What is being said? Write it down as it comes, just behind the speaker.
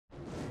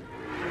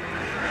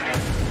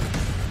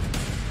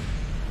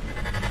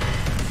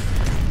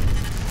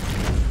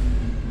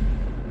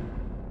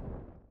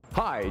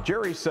Hi,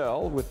 Jerry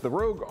Sell with the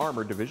Rogue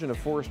Armored Division of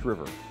Forest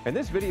River, and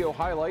this video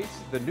highlights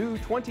the new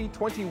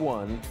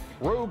 2021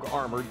 Rogue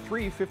Armored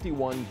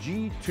 351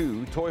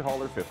 G2 toy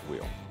hauler fifth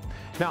wheel.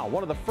 Now,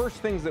 one of the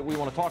first things that we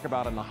want to talk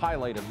about in the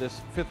highlight of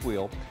this fifth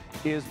wheel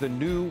is the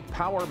new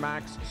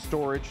PowerMax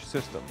storage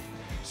system.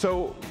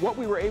 So what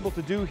we were able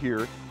to do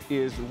here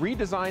is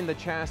redesign the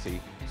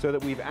chassis so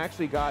that we've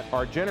actually got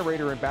our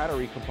generator and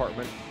battery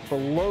compartment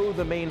below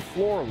the main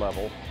floor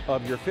level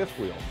of your fifth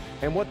wheel.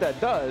 And what that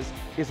does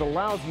is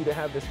allows you to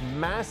have this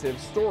massive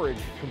storage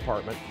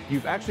compartment.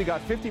 You've actually got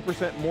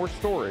 50% more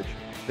storage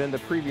than the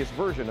previous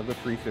version of the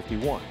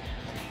 351.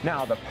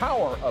 Now, the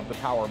power of the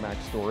PowerMax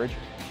storage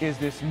is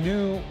this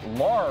new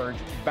large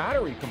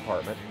battery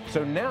compartment.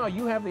 So now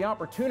you have the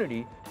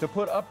opportunity to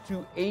put up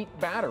to 8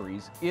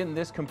 batteries in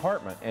this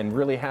compartment and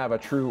really have a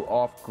true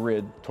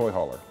off-grid toy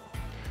hauler.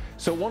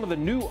 So one of the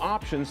new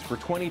options for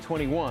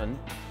 2021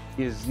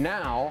 is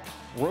now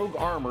Rogue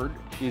Armored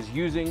is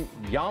using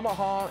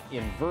Yamaha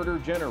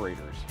inverter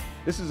generators.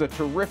 This is a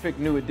terrific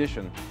new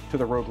addition to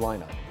the Rogue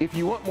lineup. If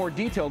you want more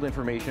detailed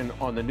information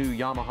on the new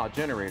Yamaha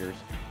generators,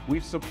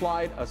 we've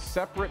supplied a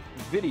separate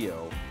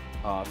video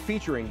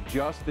featuring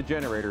just the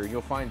generator.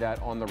 You'll find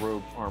that on the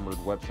Rogue Armored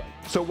website.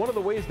 So one of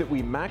the ways that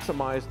we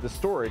maximize the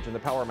storage in the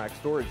PowerMax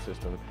storage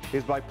system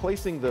is by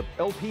placing the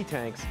LP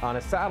tanks on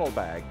a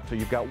saddlebag. So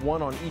you've got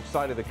one on each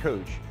side of the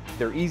coach.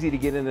 They're easy to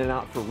get in and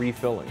out for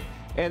refilling.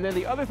 And then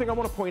the other thing I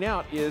want to point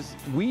out is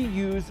we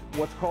use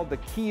what's called the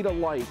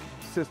key-to-like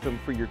system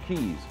for your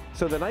keys.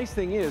 So the nice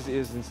thing is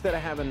instead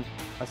of having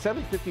a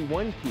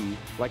 751 key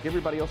like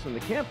everybody else in the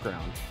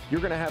campground, you're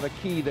going to have a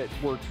key that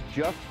works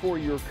just for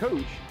your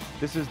coach.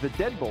 This is the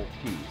deadbolt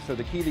key. So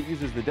the key that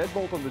uses the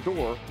deadbolt on the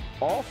door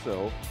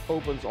also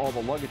opens all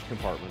the luggage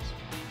compartments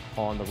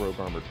on the Rogue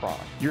Armored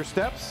product. Your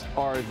steps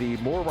are the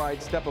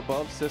MORryde Step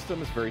Above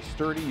system. It's very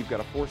sturdy. You've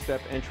got a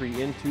 4-step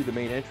entry into the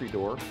main entry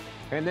door.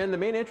 And then the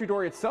main entry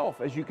door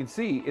itself, as you can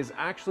see, is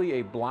actually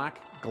a black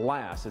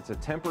glass. It's a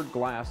tempered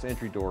glass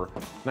entry door.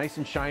 Nice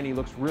and shiny,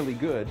 looks really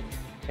good.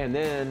 And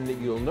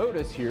then you'll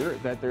notice here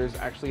that there's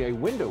actually a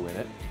window in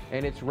it,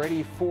 and it's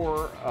ready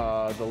for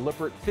the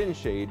Lippert thin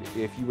shade.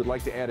 If you would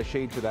like to add a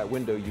shade to that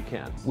window, you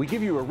can. We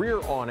give you a rear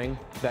awning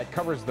that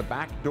covers the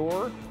back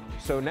door.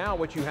 So now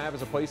what you have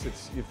is a place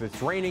that's, if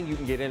it's raining, you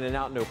can get in and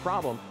out no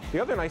problem. The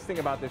other nice thing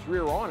about this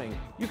rear awning,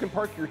 you can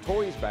park your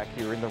toys back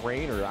here in the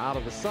rain or out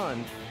of the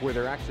sun where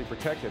they're actually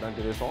protected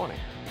under this awning.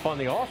 On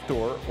the off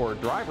door or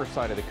driver's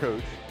side of the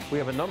coach, we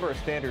have a number of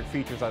standard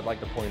features I'd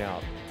like to point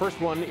out.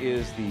 First one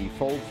is the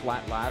fold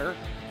flat ladder.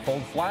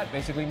 Fold flat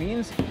basically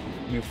means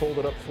you fold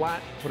it up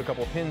flat, put a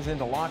couple of pins in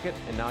to lock it,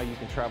 and now you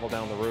can travel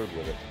down the road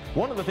with it.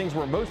 One of the things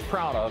we're most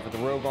proud of at the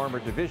Rogue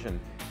Armored Division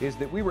is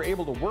that we were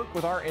able to work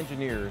with our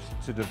engineers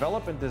to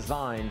develop and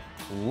design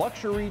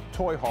luxury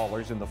toy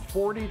haulers in the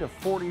 40 to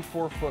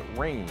 44 foot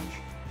range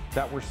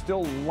that were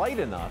still light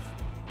enough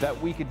that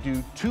we could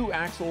do 2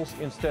 axles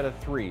instead of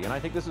 3. And I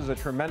think this is a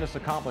tremendous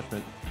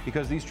accomplishment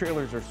because these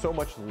trailers are so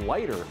much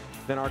lighter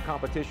than our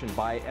competition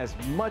by as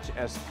much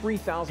as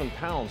 3,000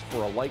 pounds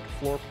for a light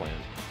floor plan.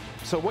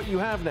 So what you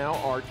have now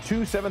are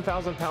 2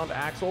 7,000-pound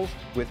axles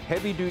with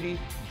heavy-duty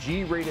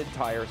G-rated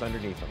tires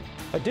underneath them.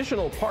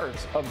 Additional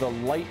parts of the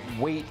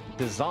lightweight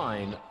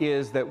design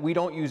is that we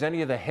don't use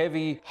any of the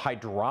heavy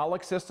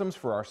hydraulic systems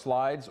for our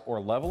slides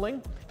or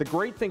leveling. The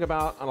great thing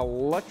about an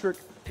electric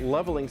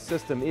leveling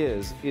system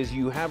is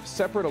you have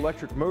separate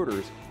electric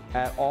motors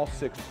at all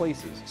 6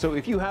 places. So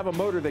if you have a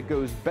motor that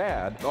goes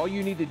bad, all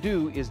you need to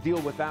do is deal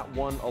with that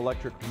one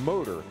electric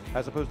motor,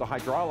 as opposed to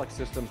hydraulic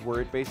systems where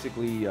it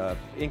basically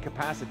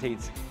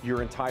incapacitates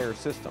your entire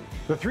system.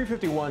 The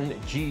 351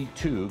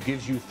 G2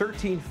 gives you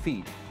 13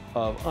 feet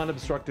of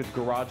unobstructed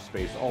garage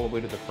space all the way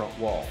to the front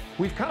wall.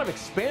 We've kind of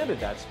expanded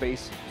that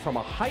space from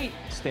a height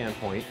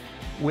standpoint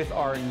with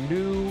our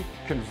new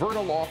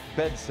convert-aloft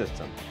bed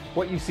system.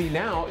 What you see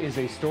now is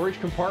a storage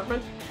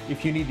compartment.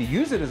 If you need to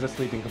use it as a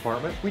sleeping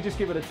compartment, we just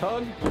give it a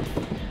tug,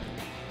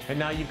 and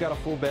now you've got a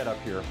full bed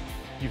up here.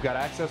 You've got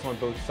access on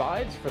both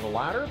sides for the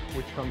ladder,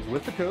 which comes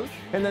with the coach.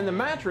 And then the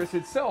mattress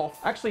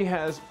itself actually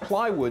has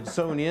plywood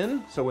sewn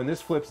in, so when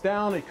this flips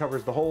down, it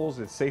covers the holes,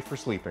 it's safe for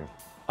sleeping.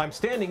 I'm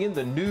standing in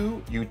the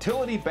new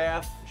utility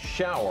bath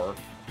shower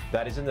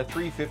that is in the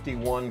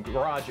 351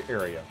 garage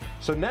area.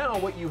 So now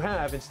what you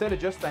have, instead of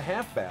just the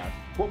half bath,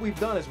 what we've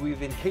done is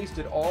we've encased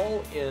it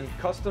all in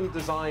custom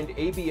designed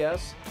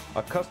ABS,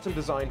 a custom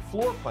designed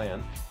floor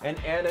plan,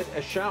 and added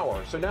a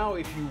shower. So now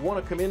if you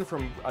want to come in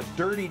from a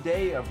dirty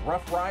day of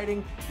rough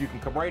riding, you can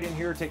come right in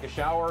here, take a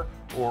shower,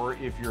 or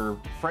if your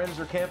friends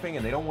are camping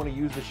and they don't want to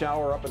use the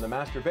shower up in the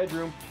master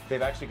bedroom,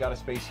 they've actually got a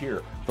space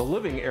here. The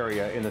living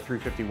area in the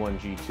 351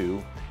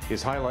 G2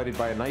 is highlighted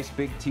by a nice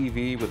big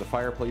TV with a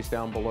fireplace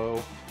down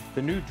below.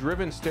 The new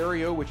Driven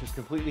stereo, which is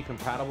completely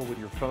compatible with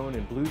your phone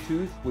and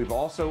Bluetooth. We've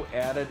also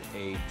added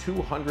a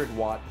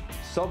 200-watt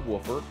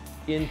subwoofer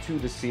into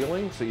the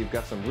ceiling, so you've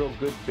got some real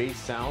good bass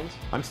sounds.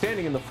 I'm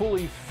standing in the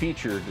fully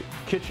featured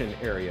kitchen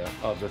area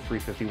of the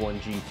 351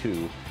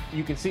 G2.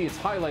 You can see it's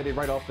highlighted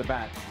right off the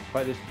bat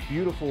by this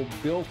beautiful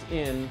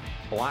built-in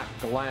black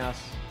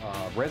glass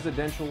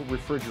residential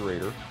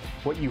refrigerator.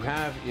 What you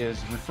have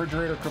is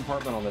refrigerator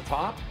compartment on the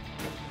top,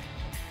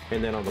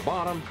 and then on the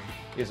bottom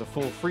is a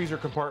full freezer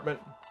compartment,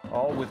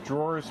 all with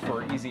drawers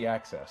for easy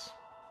access.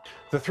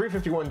 The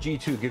 351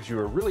 G2 gives you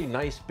a really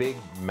nice big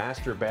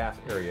master bath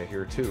area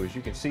here too. As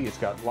you can see, it's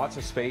got lots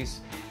of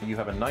space. You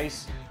have a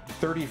nice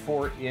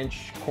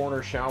 34-inch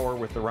corner shower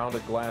with the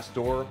rounded glass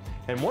door.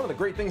 And one of the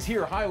great things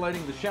here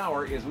highlighting the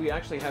shower is we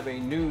actually have a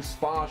new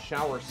spa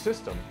shower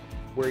system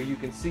where you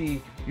can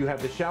see you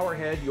have the shower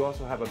head, you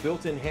also have a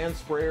built-in hand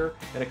sprayer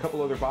and a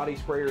couple other body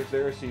sprayers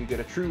there, so you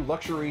get a true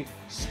luxury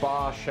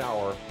spa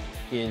shower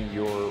in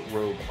your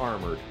Rogue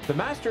Armored. The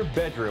master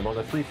bedroom on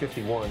the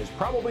 351 is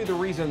probably the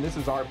reason this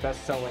is our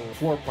best-selling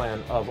floor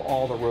plan of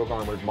all the Rogue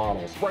Armored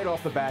models. Right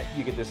off the bat,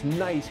 you get this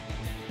nice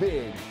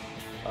big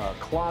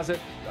closet,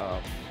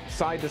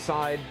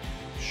 side-to-side,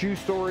 shoe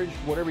storage,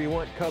 whatever you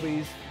want,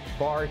 cubbies,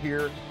 bar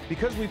here.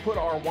 Because we put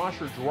our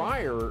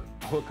washer-dryer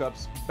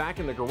hookups back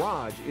in the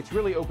garage, it's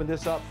really opened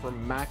this up for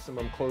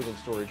maximum clothing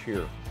storage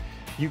here.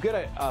 You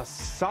get a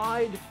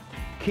side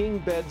king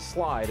bed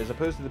slide as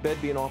opposed to the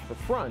bed being off the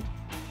front.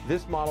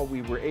 This model,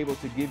 we were able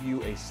to give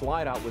you a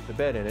slide out with the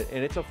bed in it,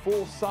 and it's a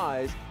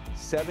full-size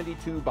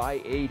 72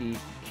 by 80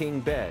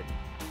 king bed.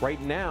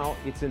 Right now,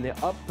 it's in the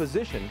up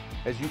position.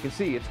 As you can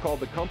see, it's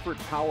called the Comfort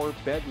Power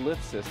Bed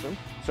Lift System.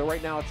 So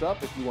right now it's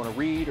up if you want to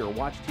read or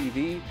watch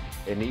TV.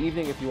 In the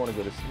evening, if you want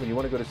to when you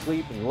want to go to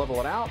sleep and level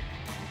it out,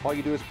 all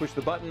you do is push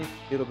the button,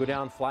 it'll go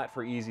down flat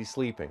for easy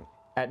sleeping.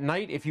 At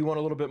night, if you want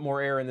a little bit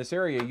more air in this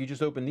area, you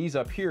just open these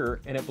up here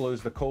and it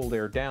blows the cold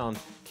air down,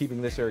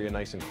 keeping this area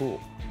nice and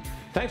cool.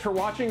 Thanks for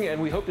watching,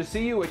 and we hope to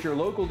see you at your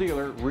local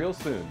dealer real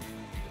soon.